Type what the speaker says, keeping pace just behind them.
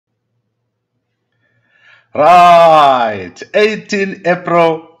Right, 18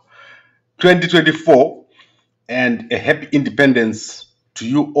 April 2024, and a happy independence to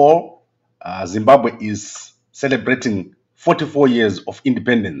you all. Zimbabwe is celebrating 44 years of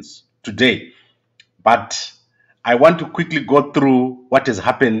independence today. But I want to quickly go through what has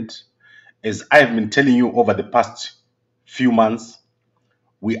happened. As I have been telling you over the past few months,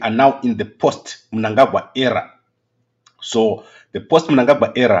 we are now in the post-Mnangagwa era. So the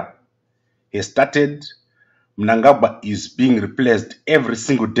post-Mnangagwa era has started. Mnangagwa is being replaced every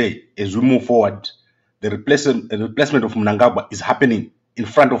single day as we move forward. The replacement of Mnangagwa is happening in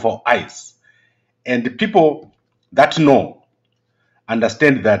front of our eyes. And the people that know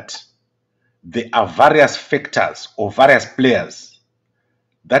understand that there are various factors or various players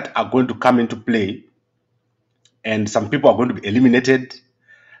that are going to come into play, and some people are going to be eliminated,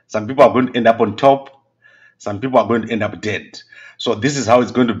 some people are going to end up on top, some people are going to end up dead. So this is how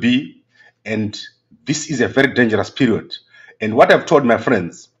it's going to be, and this is a very dangerous period. And what I've told my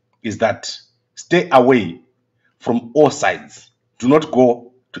friends is that stay away from all sides. Do not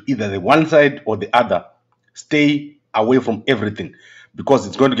go to either the one side or the other. Stay away from everything, because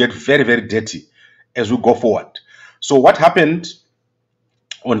it's going to get very, very dirty as we go forward. So what happened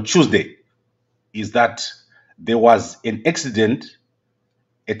on Tuesday is that there was an accident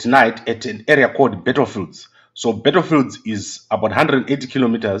at night at an area called Battlefields. So Battlefields is about 180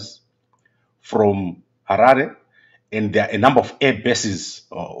 kilometers from Harare, and there are a number of air bases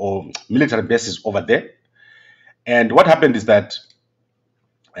or military bases over there. And what happened is that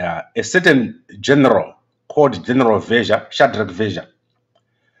a certain general called General Vezha, Shadreck Vezha,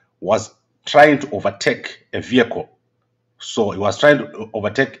 was trying to overtake a vehicle. So he was trying to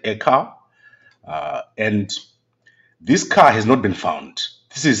overtake a car, and this car has not been found.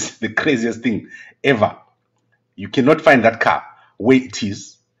 This is the craziest thing ever. You cannot find that car where it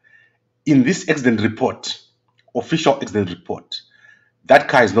is. In this accident report, official accident report, that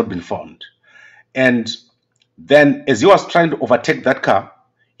car has not been found. And then as he was trying to overtake that car,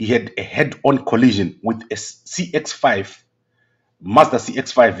 he had a head-on collision with a CX-5, Mazda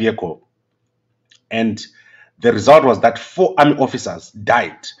CX-5 vehicle. And the result was that 4 army officers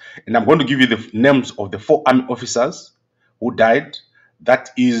died. And I'm going to give you the names of the 4 army officers who died. That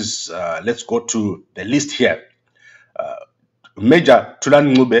is, let's go to the list here. Major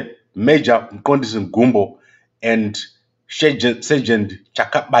Thulani Ncube, Major Mqondisi Gumbo, and Sergent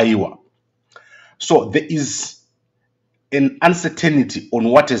Chakabaiwa. So there is an uncertainty on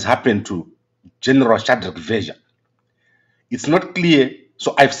what has happened to General Shadreck Vezha. It's not clear.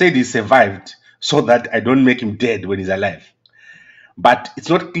 So I've said he survived so that I don't make him dead when he's alive. But it's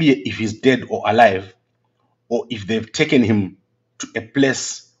not clear if he's dead or alive, or if they've taken him to a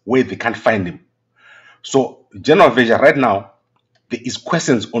place where they can't find him. So General Vezha right now, there is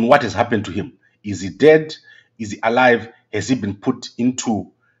questions on what has happened to him. Is he dead? Is he alive? Has he been put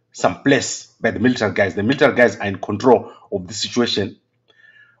into some place by the military guys? The military guys are in control of the situation.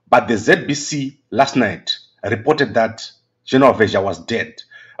 But the ZBC last night reported that General Vezha was dead.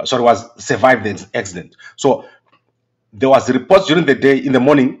 Survived the accident. So there was reports during the day, in the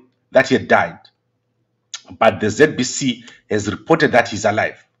morning, that he had died. But the ZBC has reported that he's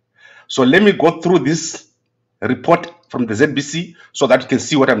alive. So let me go through this report from the ZBC so that you can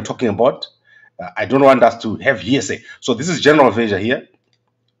see what I'm talking about. I don't want us to have hearsay. So this is General Vezha here.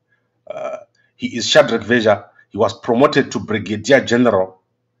 He is Shadreck Vezha. He was promoted to Brigadier General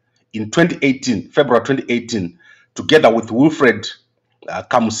in 2018, February 2018, together with Wilfred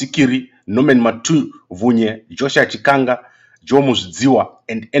Kamusikiri, Norman Matu Vunye, Joshua Chikanga, Jomus Ziwa,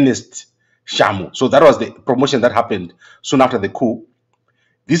 and Ernest Shamu. So that was the promotion that happened soon after the coup.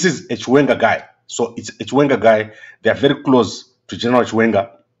 This is a Chiwenga guy. So it's a Chiwenga guy. They are very close to General Chiwenga.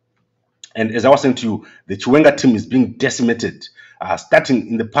 And as I was saying to you, the Chiwenga team is being decimated. Starting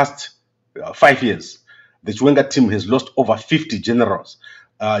in the past 5 years, the Chiwenga team has lost over 50 generals.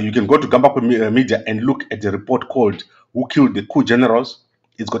 You can go to Gambakwe Media and look at the report called Who Killed the Coup Generals.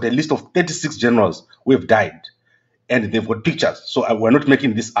 It's got a list of 36 generals who have died. And they've got pictures. So we're not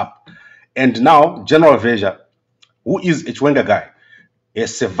making this up. And now, General Vezha, who is a Chiwenga guy,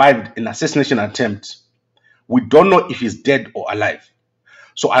 has survived an assassination attempt. We don't know if he's dead or alive.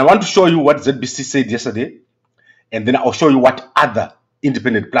 So I want to show you what ZBC said yesterday, and then I'll show you what other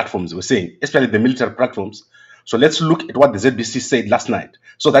independent platforms were saying, especially the military platforms. So let's look at what the ZBC said last night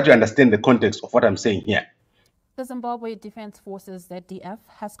so that you understand the context of what I'm saying here. The Zimbabwe Defense Forces ZDF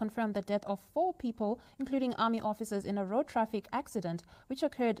has confirmed the death of 4 people, including army officers, in a road traffic accident which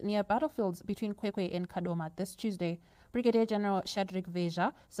occurred near battlefields between Kwekwe and Kadoma this Tuesday. Brigadier General Shadreck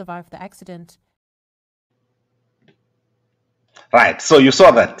Vezha survived the accident. Right, so you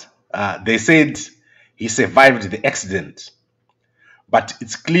saw that. They said he survived the accident. But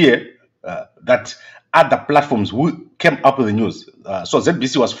it's clear that other platforms who came up with the news, so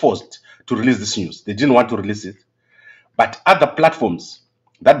ZBC was forced to release this news. They didn't want to release it. But other platforms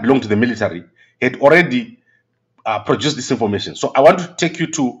that belong to the military had already produced this information. So I want to take you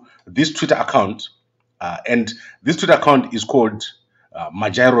to this Twitter account, and this Twitter account is called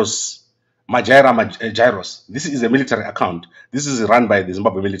Majaira Gyros. This is a military account. This is run by the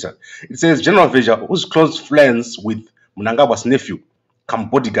Zimbabwe military. It says General Vezha, who's close friends with Mnangagwa's nephew,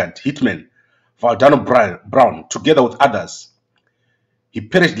 bodyguard, hitman, Valdano Brown, together with others, he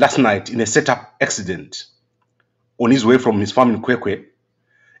perished last night in a setup accident on his way from his farm in Kwekwe.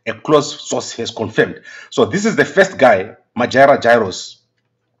 A close source has confirmed. So this is the first guy, Majaira Gyros.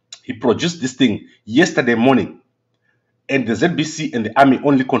 He produced this thing yesterday morning, and the ZBC and the army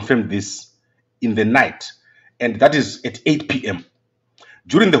only confirmed this in the night, and that is at 8 p.m.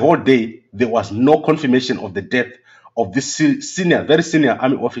 During the whole day, there was no confirmation of the death of this very senior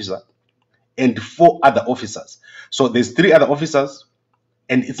army officer and 4 other officers. So there's 3 other officers,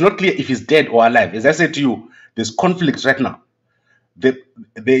 and it's not clear if he's dead or alive. As I said to you, there's conflict right now. There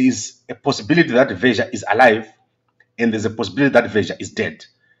is a possibility that Vezha is alive, and there's a possibility that Vezha is dead.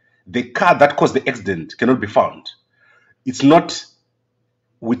 The car that caused the accident cannot be found. It's not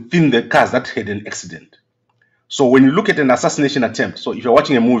within the cars that had an accident. So when you look at an assassination attempt, so if you're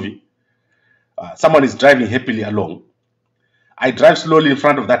watching a movie, someone is driving happily along. I drive slowly in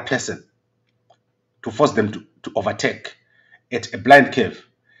front of that person to force them to overtake at a blind curve,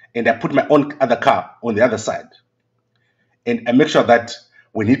 and I put my own other car on the other side, and I make sure that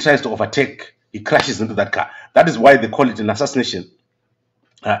when he tries to overtake, he crashes into that car. That is why they call it an assassination,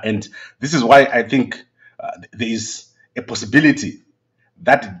 and this is why I think there is a possibility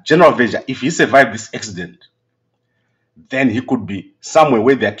that General Vezha, if he survived this accident, then he could be somewhere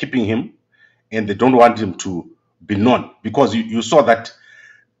where they are keeping him and they don't want him to be known, because you saw that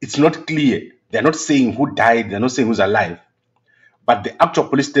it's not clear. They're not saying who died, they're not saying who's alive, but the actual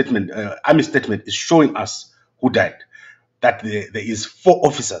police statement, army statement, is showing us who died, that there is 4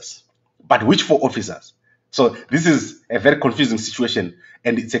 officers. But which 4 officers? So this is a very confusing situation,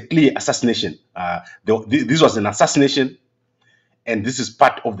 and it's a clear assassination. This was an assassination, and this is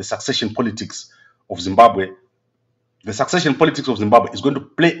part of the succession politics of Zimbabwe. The succession politics of Zimbabwe is going to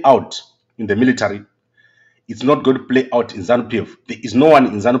play out in the military. It's not going to play out in ZANU-PF. There is no one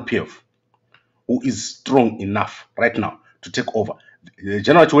in ZANU-PF who is strong enough right now to take over.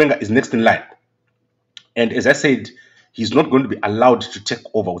 General Chiwenga is next in line. And as I said, he's not going to be allowed to take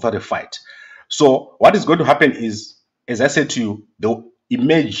over without a fight. So what is going to happen is, as I said to you, they'll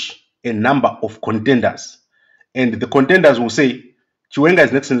emerge a number of contenders. And the contenders will say, Chiwenga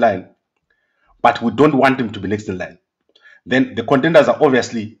is next in line, but we don't want him to be next in line. Then the contenders are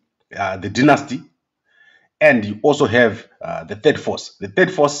obviously the dynasty, and you also have the third force. The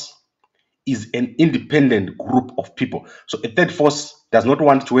third force is an independent group of people. So a third force does not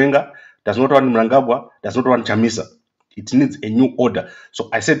want Chiwenga, does not want Mnangagwa, does not want Chamisa. It needs a new order. So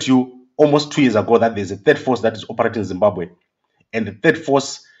I said to you almost 2 years ago that there's a third force that is operating in Zimbabwe. And the third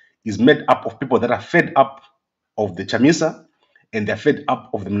force is made up of people that are fed up of the Chamisa, and they're fed up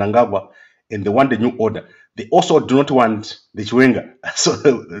of the Mnangagwa, and they want a new order. They also do not want the Chiwenga.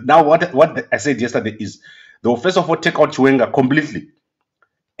 So now what I said yesterday is they will first of all take out Chiwenga completely.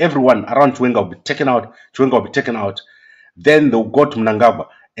 Everyone around Chiwenga will be taken out. Chiwenga will be taken out. Then they'll go to Mnangagwa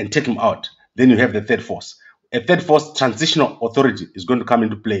and take him out. Then you have the third force. A third force transitional authority is going to come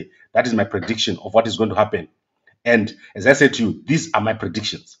into play. That is my prediction of what is going to happen. And as I said to you, these are my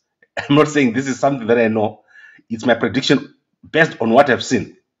predictions. I'm not saying this is something that I know. It's my prediction based on what I've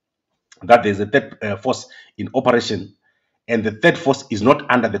seen, that there's a third force in operation, and the third force is not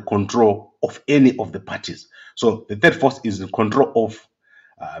under the control of any of the parties. So the third force is in control of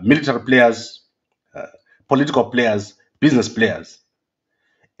military players, political players, business players.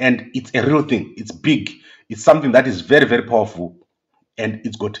 And it's a real thing. It's big. It's something that is very, very powerful, and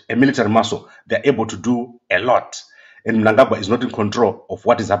it's got a military muscle. They're able to do a lot. And Mnangagwa is not in control of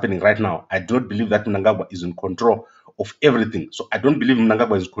what is happening right now. I do not believe that Mnangagwa is in control of everything. So I don't believe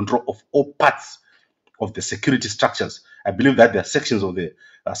Mnangagwa is in control of all parts of the security structures. I believe that there are sections of the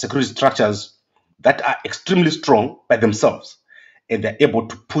security structures that are extremely strong by themselves, and they're able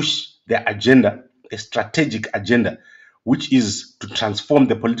to push their agenda, a strategic agenda, which is to transform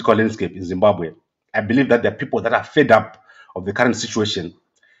the political landscape in Zimbabwe. I believe that there are people that are fed up of the current situation.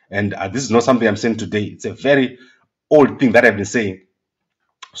 And this is not something I'm saying today. It's a very old thing that I've been saying.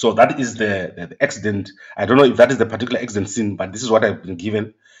 So that is the accident. I don't know if that is the particular accident scene, but this is what I've been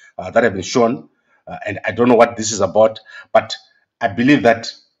given, that I've been shown. And I don't know what this is about. But I believe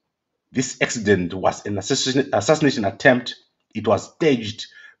that this accident was an assassination attempt. It was staged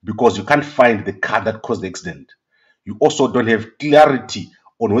because you can't find the car that caused the accident. You also don't have clarity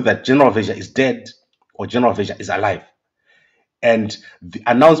on whether General Vezha is dead or General Vezha is alive. And the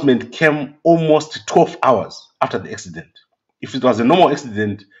announcement came almost 12 hours after the accident. If it was a normal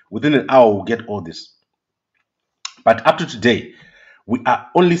accident, within an hour we'll get all this. But up to today, we are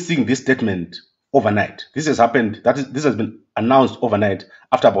only seeing this statement overnight. This has happened, this has been announced overnight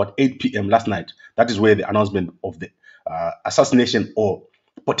after about 8 p.m. last night. That is where the announcement of the assassination or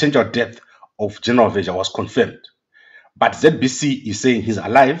potential death of General Vezha was confirmed. But ZBC is saying he's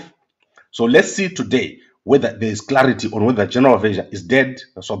alive. So let's see today whether there is clarity on whether General Vezha is dead,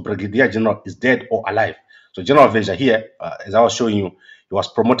 so Brigadier General is dead or alive. So General Vezha here, as I was showing you, he was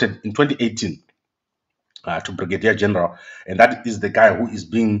promoted in 2018 to Brigadier General, and that is the guy who is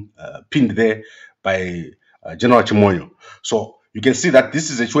being pinned there by General Chimonyo. So you can see that this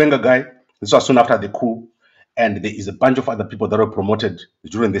is a Chiwenga guy. This was soon after the coup, and there is a bunch of other people that were promoted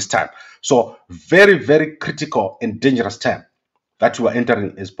during this time. So very, very critical and dangerous time that we are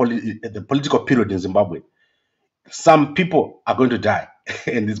entering is the political period in Zimbabwe. Some people are going to die,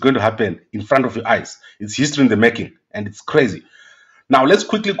 and it's going to happen in front of your eyes. It's history in the making, and it's crazy. Now, let's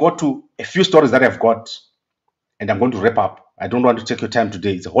quickly go to a few stories that I've got, and I'm going to wrap up. I don't want to take your time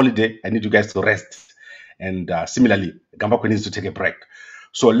today. It's a holiday. I need you guys to rest. And similarly, Gambakwe needs to take a break.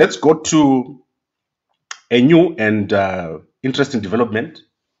 So let's go to a new and interesting development.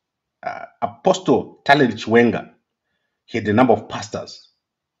 Apostle Thulani Chiwenga, he had a number of pastors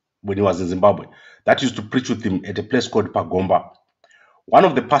when he was in Zimbabwe that used to preach with him at a place called Pagomba. One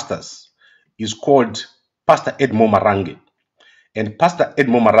of the pastors is called Pastor Edmo Marange. And Pastor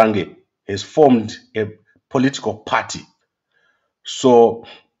Edmo Marange has formed a political party. So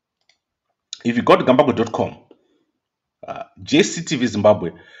if you go to Gambakwe.com, JCTV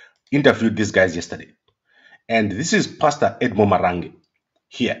Zimbabwe interviewed these guys yesterday. And this is Pastor Edmo Marange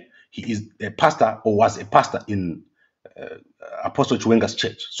here. He is a pastor, or was a pastor in Apostle Chiwenga's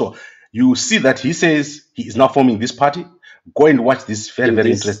church. So you see that he says he is now forming this party. Go and watch this very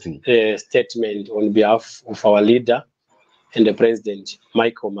interesting statement on behalf of our leader and the president,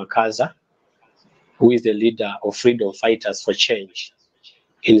 Michael Makaza, who is the leader of Freedom Fighters for Change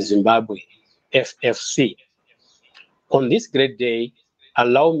in Zimbabwe, FFC. On this great day,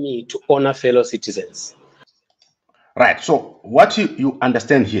 allow me to honor fellow citizens. Right, so what you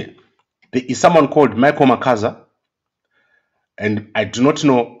understand here, there is someone called Michael Makaza, and I do not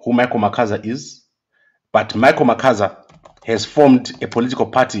know who Michael Makaza is, but Michael Makaza has formed a political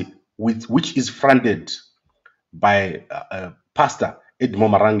party which is fronted by Pastor Edmo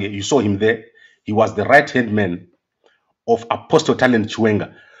Marange. You saw him there. He was the right-hand man of Apostle Thulani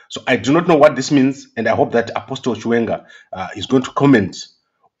Chiwenga. So I do not know what this means, and I hope that Apostle Chiwenga is going to comment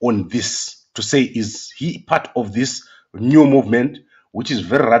on this to say, is he part of this new movement, which is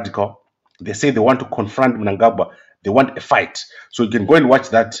very radical? They say they want to confront Mnangagwa. They want a fight. So you can go and watch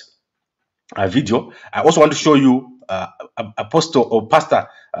that video. I also want to show you Apostle or Pastor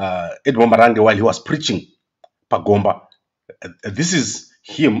Edmo Marange while he was preaching Pagomba. This is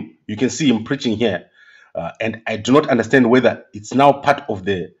him. You can see him preaching here. And I do not understand whether it's now part of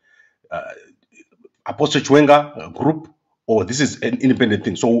the Apostle Chiwenga group or this is an independent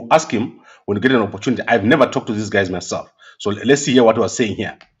thing. So we'll ask him when we get an opportunity. I've never talked to these guys myself. So let's see here what he was saying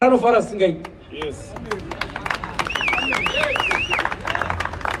here. Yes.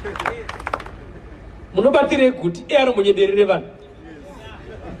 Munobatire kuti ero munyeberere vanhu.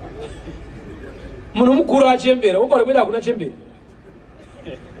 Munhu mukuru achembera, ukora kwenda kuna chembere.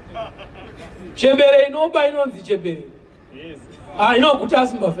 Chembere inoba inonzi chembere. Yes. Inokuti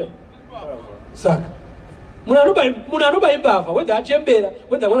asimbafe. Saka. Munhu anoba imbavha, whether achembera,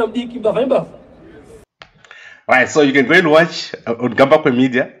 whether mwana mudiki imbavha imbavha. Right, so you can go and watch on Gambakwe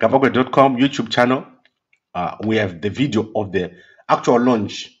Media, Gambakwe.com YouTube channel. We have the video of the actual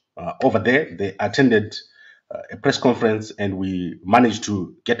launch over there. They attended a press conference and we managed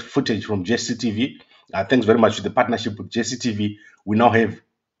to get footage from JCTV. Thanks very much to the partnership with JCTV. We now have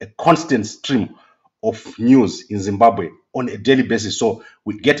a constant stream of news in Zimbabwe on a daily basis. So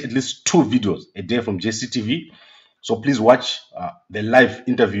we get at least 2 videos a day from JCTV. So please watch the live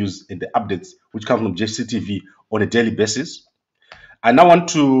interviews and the updates which come from JCTV on a daily basis. I now want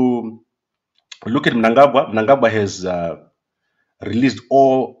to look at Mnangagwa. Mnangagwa has released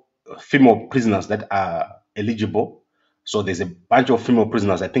all female prisoners that are eligible. So there's a bunch of female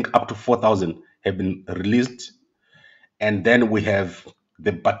prisoners. I think up to 4,000 have been released. And then we have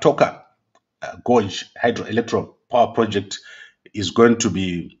the Batoka Gorge hydroelectric power project is going to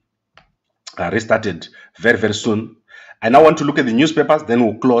be restarted very soon. I now want to look at the newspapers, then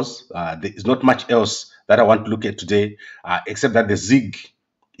we'll close. There is not much else that I want to look at today, except that the ZiG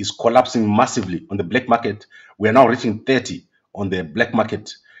is collapsing massively on the black market. We are now reaching 30 on the black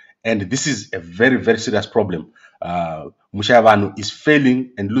market. And this is a very, very serious problem. Mushavanu is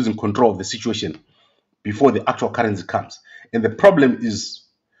failing and losing control of the situation before the actual currency comes. And the problem is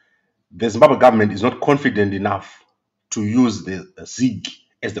the Zimbabwe government is not confident enough to use the ZiG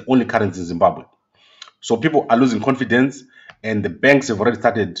as the only currency in Zimbabwe. So people are losing confidence, and the banks have already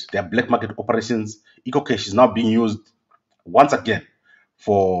started their black market operations. EcoCash is now being used once again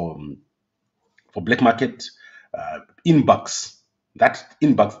for black market inbox. That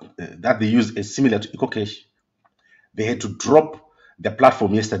inbox that they use is similar to EcoCash. They had to drop their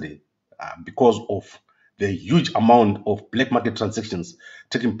platform yesterday because of the huge amount of black market transactions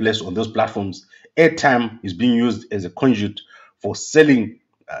taking place on those platforms. Airtime is being used as a conduit for selling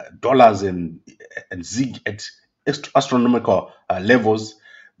dollars and ZiG at astronomical levels.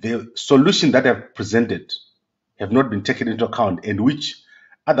 The solution that I've presented have not been taken into account, and which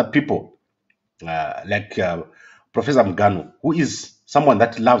other people like Professor Mugano, who is someone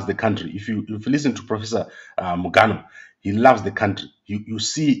that loves the country. If you listen to Professor Mugano, he loves the country. You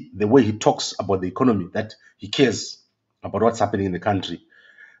see the way he talks about the economy, that he cares about what's happening in the country.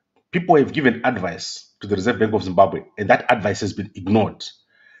 People have given advice to the Reserve Bank of Zimbabwe, and that advice has been ignored.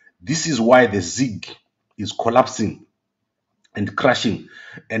 This is why the ZiG is collapsing and crashing,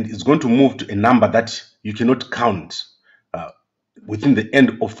 and it's going to move to a number that you cannot count within the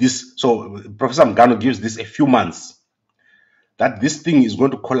end of this. So Professor Mugano gives this a few months, that this thing is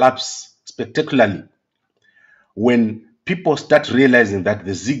going to collapse spectacularly when people start realizing that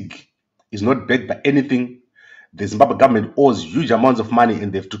the ZiG is not backed by anything. The Zimbabwe government owes huge amounts of money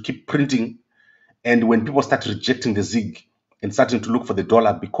and they have to keep printing. And when people start rejecting the ZiG and starting to look for the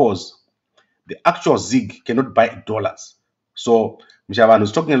dollar, because the actual ZiG cannot buy dollars. So Mushavanu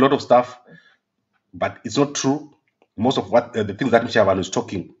is talking a lot of stuff, but it's not true. Most of what the things that Mushavanu is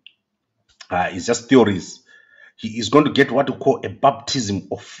talking is just theories. He is going to get what we call a baptism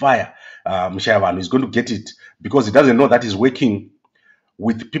of fire. Mushavanu is going to get it because he doesn't know that he's working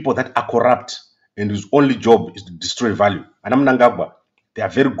with people that are corrupt and whose only job is to destroy value. And Mnangagwa, they are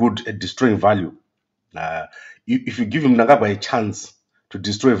very good at destroying value. If you give Mnangagwa a chance to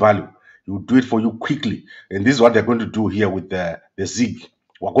destroy value, he will do it for you quickly. And this is what they're going to do here with the ZiG.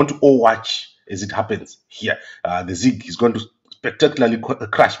 We're going to all watch as it happens here. The ZiG is going to spectacularly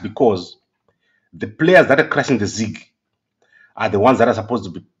crash because the players that are crashing the ZiG are the ones that are supposed to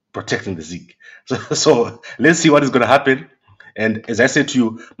be protecting the ZiG. So let's see what is going to happen. And as I said to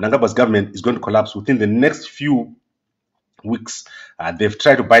you, Mnangagwa's government is going to collapse within the next few weeks. They've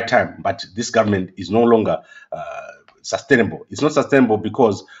tried to buy time, but this government is no longer sustainable. It's not sustainable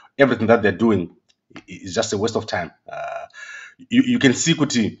because everything that they're doing is just a waste of time. You can see,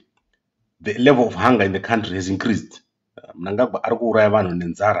 Kuti, the level of hunger in the country has increased.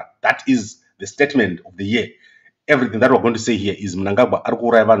 That is the statement of the year. Everything that we're going to say here is Mnangagwa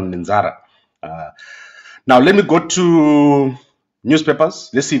Arkuraivan Nenzara. Now let me go to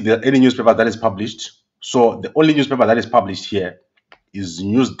newspapers. Let's see if there are any newspaper that is published. So the only newspaper that is published here is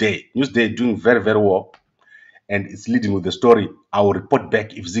Newsday. Newsday doing very, very well. And it's leading with the story, I will report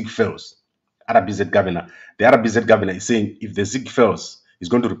back if ZiG fails. RBZ governor. The RBZ governor is saying if the ZiG fails, he's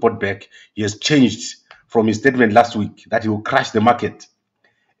going to report back. He has changed from his statement last week that he will crash the market.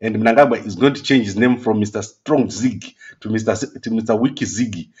 And Mnangagwa is going to change his name from Mr. Strong ZiG to Mr. Wiki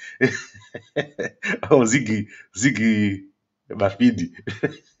Ziggy. Oh, Ziggy Mafidi.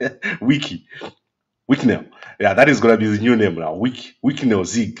 Wiki now. Yeah, that is going to be his new name now. Wiki now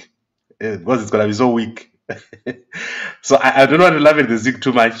ZiG. Because it's going to be so weak. So I don't want to laugh at the ZiG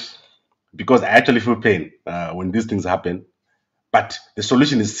too much because I actually feel pain when these things happen. But the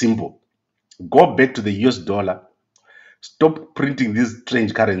solution is simple. Go back to the US dollar. Stop printing these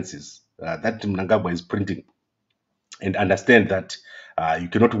strange currencies that Mnangagwa is printing, and understand that you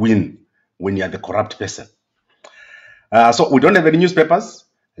cannot win when you are the corrupt person. So we don't have any newspapers.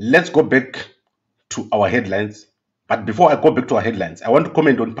 Let's go back to our headlines. But before I go back to our headlines, I want to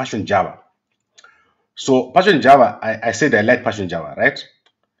comment on Passion Java. So Passion Java, I said I like Passion Java, right?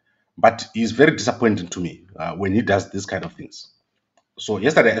 But he's very disappointing to me when he does this kind of things. So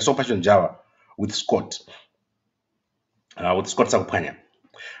yesterday I saw Passion Java with Scott Sakupanya.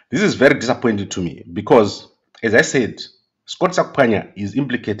 This is very disappointing to me because, as I said, Scott Sakupanya is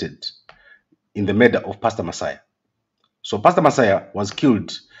implicated in the murder of Pastor Messiah. So Pastor Messiah was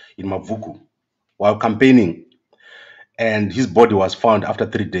killed in Mavuku while campaigning, and his body was found after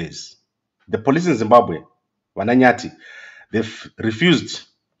 3 days. The police in Zimbabwe, Wananyati, they've refused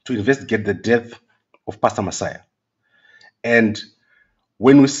to investigate the death of Pastor Messiah. And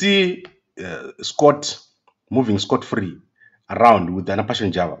when we see Scott moving scot-free around with an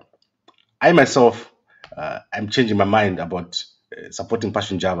Passion Java, I myself, I'm changing my mind about supporting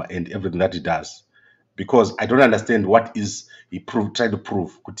Passion Java and everything that he does, because I don't understand what is he trying to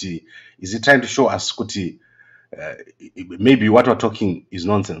prove. Kuti, is he trying to show us Kuti, maybe what we're talking is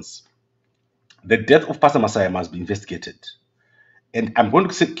nonsense? The death of Pastor Messiah must be investigated. And I'm going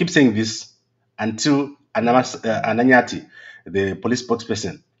to keep saying this until Ananyati, the police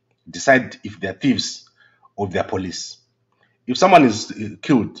spokesperson, decide if they're thieves or they're police. If someone is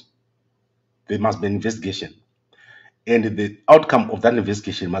killed, there must be an investigation. And the outcome of that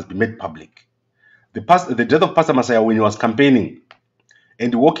investigation must be made public. The death of Pastor Messiah, when he was campaigning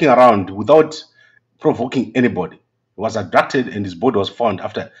and walking around without provoking anybody, he was abducted and his body was found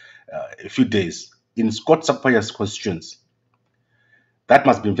after a few days in Scott Sakpaya's constituency. That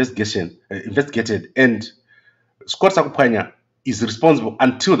must be investigated, and Scott Sakupanya is responsible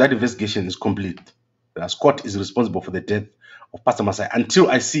until that investigation is complete. Scott is responsible for the death of Pastor Messiah until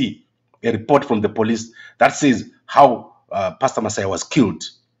I see a report from the police that says how Pastor Messiah was killed.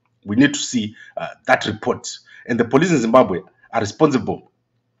 We need to see that report. And the police in Zimbabwe are responsible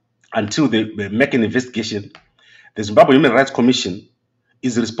until they make an investigation. The Zimbabwe Human Rights Commission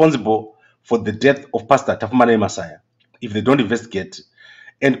is responsible for the death of Pastor Tafumane Messiah if they don't investigate.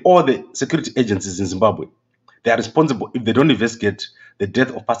 And all the security agencies in Zimbabwe, they are responsible if they don't investigate the death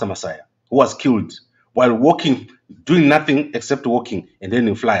of Pastor Messiah, who was killed while walking, doing nothing except walking and then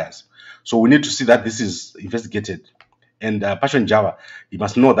in flyers. So we need to see that this is investigated. And Passion Java, he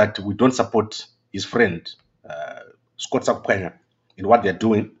must know that we don't support his friend, Scott Sakupanya, in what they're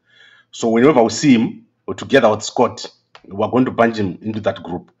doing. So whenever we see him, or together with Scott, we're going to bunch him into that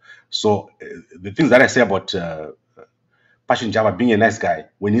group. So the things that I say about Passion Java being a nice guy,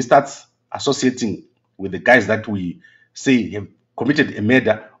 when he starts associating with the guys that we say have committed a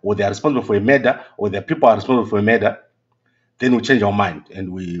murder, or they are responsible for a murder, or their people are responsible for a murder, then we change our mind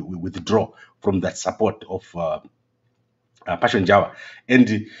and we withdraw from that support of Passion Java.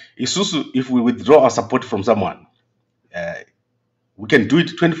 And if we withdraw our support from someone, we can do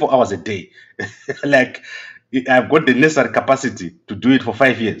it 24 hours a day. Like, I've got the necessary capacity to do it for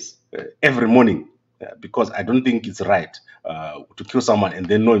 5 years, every morning, because I don't think it's right to kill someone and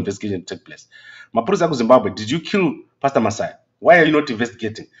then no investigation take place. Mapurisa Zimbabwe, did you kill Pastor Messiah? Why are you not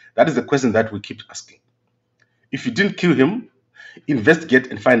investigating? That is the question that we keep asking. If you didn't kill him, investigate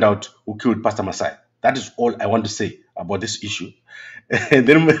and find out who killed Pastor Messiah. That is all I want to say about this issue. And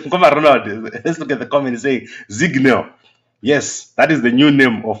then Ronald, let's look at the comment saying Zignel. Yes, that is the new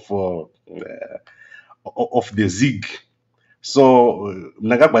name of the Zig. So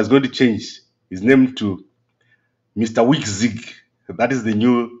Mnangagwa is going to change his name to Mr. Weak Zig. That is the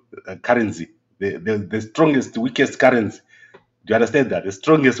new currency, the strongest, weakest currency. Do you understand that? The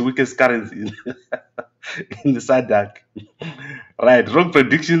strongest, weakest currency in the SADC. Right, wrong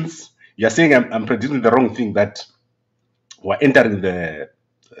predictions. You're saying I'm predicting the wrong thing, that we're entering the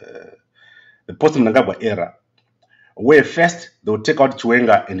post-Mnangagwa era, where first they'll take out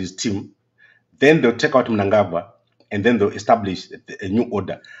Chiwenga and his team, then they'll take out Mnangagwa, and then they'll establish a new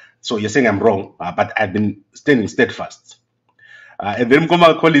order. So you're saying I'm wrong, but I've been standing steadfast. And then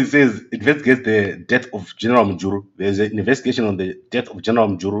Mkoma Collins says, investigates the death of General Mjuru. There's an investigation on the death of General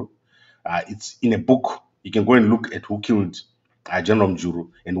Mjuru. It's in a book. You can go and look at who killed General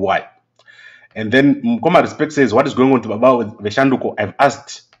Mjuru and why. And then Mkoma Respect says, what is going on about Veshanduko? I've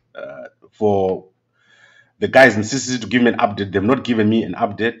asked for the guys in CCC to give me an update. They've not given me an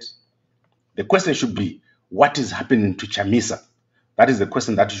update. The question should be, what is happening to Chamisa? That is the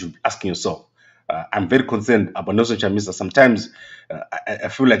question that you should be asking yourself. I'm very concerned about Nelson Chamisa. Sometimes I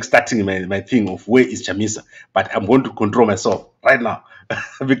feel like starting my thing of where is Chamisa, but I'm going to control myself right now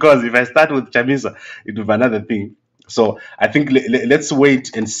because if I start with Chamisa, it will be another thing. So I think let's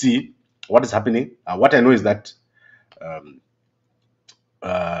wait and see what is happening. What I know is that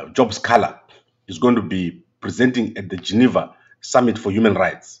Job Scala is going to be presenting at the Geneva Summit for Human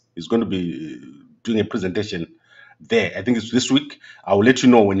Rights. He's going to be doing a presentation there. I think it's this week. I will let you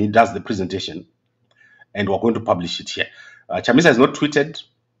know when he does the presentation, and we're going to publish it here. Chamisa has not tweeted,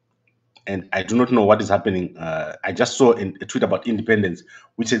 and I do not know what is happening. I just saw a tweet about independence,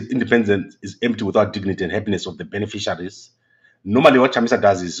 which says independence is empty without dignity and happiness of the beneficiaries. Normally what Chamisa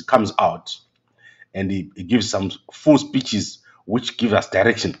does is comes out and he gives some full speeches which give us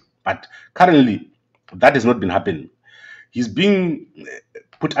direction. But currently, that has not been happening. He's being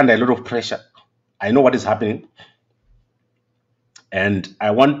put under a lot of pressure. I know what is happening. And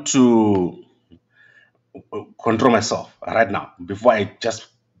I want to control myself right now before I just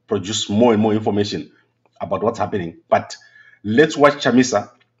produce more and more information about what's happening. But let's watch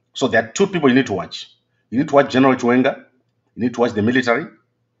Chamisa. So there are two people you need to watch. You need to watch General Chiwenga, you need to watch the military,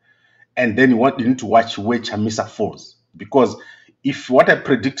 and then you need to watch where Chamisa falls. Because if what I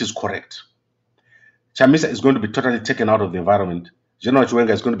predict is correct, Chamisa is going to be totally taken out of the environment. General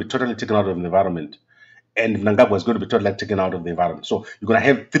Chiwenga is going to be totally taken out of the environment. And Mnangagwa is going to be totally taken out of the environment. So you're going to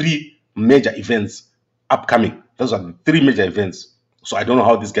have three major events upcoming. Those are the three major events. So I don't know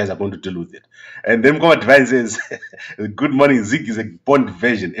how these guys are going to deal with it. And then Mqondisi Divine says, good morning, Zig is a bond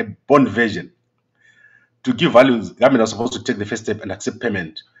version. To give values, government are supposed to take the first step and accept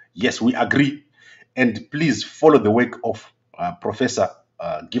payment. Yes, we agree. And please follow the work of Professor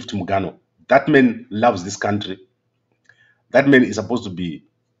Gift Mugano. That man loves this country. That man is supposed to be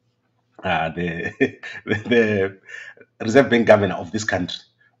the Reserve Bank governor of this country.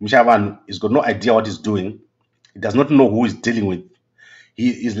 Mshavan has got no idea what he's doing. He does not know who he's dealing with. He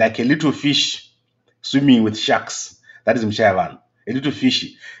is like a little fish swimming with sharks. That is Mshavan, a little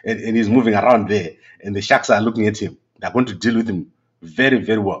fishy. And he's moving around there. And the sharks are looking at him. They're going to deal with him very,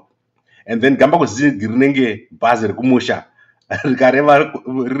 very well. And then Gambakwe Media bazer kumusha.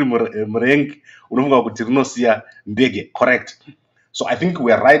 Correct. So I think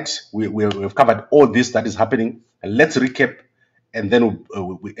we are right. We've covered all this that is happening. And let's recap, and then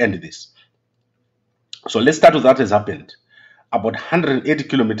we end this. So let's start with what has happened. About 180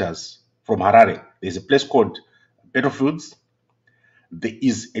 kilometers from Harare, there's a place called Battlefields. There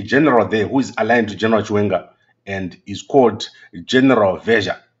is a general there who is aligned to General Chiwenga and is called General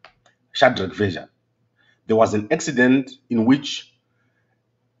Vezha, Shadreck Vezha. There was an accident in which,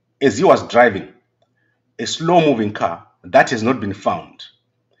 as he was driving a slow-moving car that has not been found,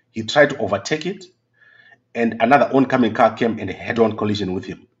 he tried to overtake it, and another oncoming car came and head-on collision with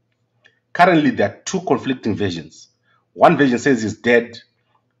him. Currently, there are two conflicting versions. One version says he's dead.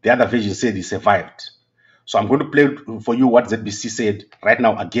 The other version said he survived. So I'm going to play for you what ZBC said right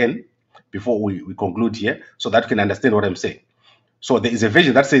now again before we conclude here, so that you can understand what I'm saying. So there is a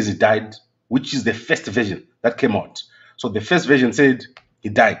version that says he died, which is the first version that came out. So the first version said he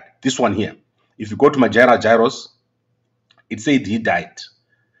died. This one here. If you go to my Gyros, it said he died.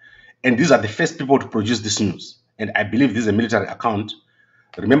 And these are the first people to produce this news. And I believe this is a military account.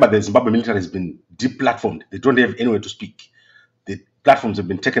 Remember, the Zimbabwe military has been deplatformed. They don't have anywhere to speak. The platforms have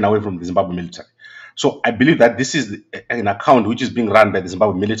been taken away from the Zimbabwe military. So I believe that this is an account which is being run by the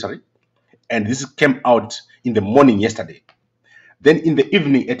Zimbabwe military. And this came out in the morning yesterday. Then in the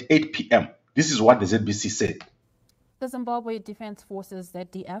evening at 8 p.m., this is what the ZBC said. The Zimbabwe Defense Forces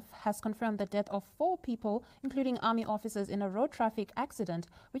ZDF has confirmed the death of 4 people, including army officers, in a road traffic accident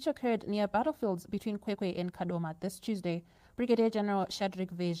which occurred near battlefields between Kwekwe and Kadoma this Tuesday. Brigadier General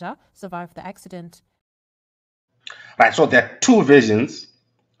Shadreck Vezha survived the accident. Right, so there are two versions.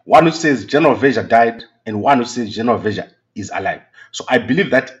 One which says General Vezha died and one which says General Vezha is alive. So I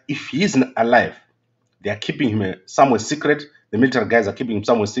believe that if he isn't alive, they are keeping him somewhere secret. The military guys are keeping him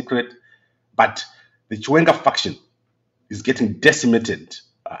somewhere secret. But the Chiwenga faction is getting decimated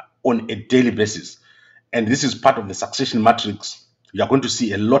on a daily basis. And this is part of the succession matrix. You are going to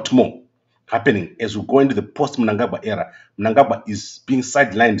see a lot more happening as we go into the post-Mnangagwa era. Mnangagwa is being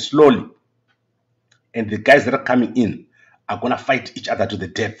sidelined slowly. And the guys that are coming in are going to fight each other to the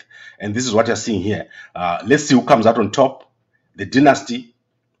death. And this is what you're seeing here. Let's see who comes out on top. The dynasty,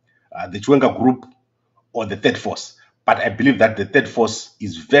 the Chiwenga group, or the third force. But I believe that the third force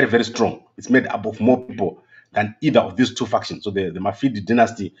is very, very strong. It's made up of more people than either of these two factions. So the Mafidi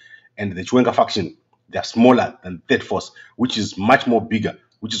dynasty and the Chiwenga faction, they are smaller than the third force, which is much more bigger,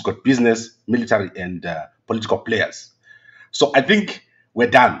 which has got business, military, and political players. So I think we're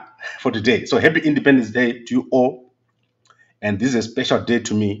done for today. So happy Independence Day to you all. And this is a special day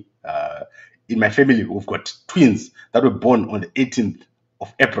to me. In my family, we've got twins that were born on the 18th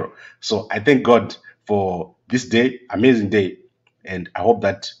of April. So I thank God for this day, amazing day. And I hope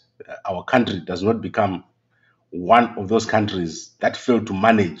that our country does not become one of those countries that fail to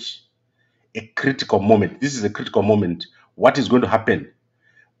manage a critical moment. This is a critical moment. What is going to happen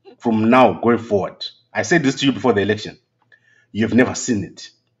from now going forward? I said this to you before the election. You've never seen it.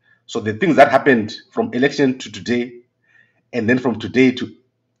 So the things that happened from election to today, and then from today to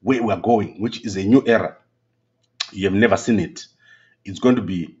where we're going, which is a new era, you have never seen it. It's going to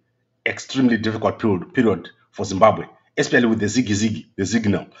be extremely difficult period for Zimbabwe, especially with the Ziggy, the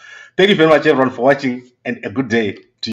signal. Thank you very much, everyone, for watching, and a good day.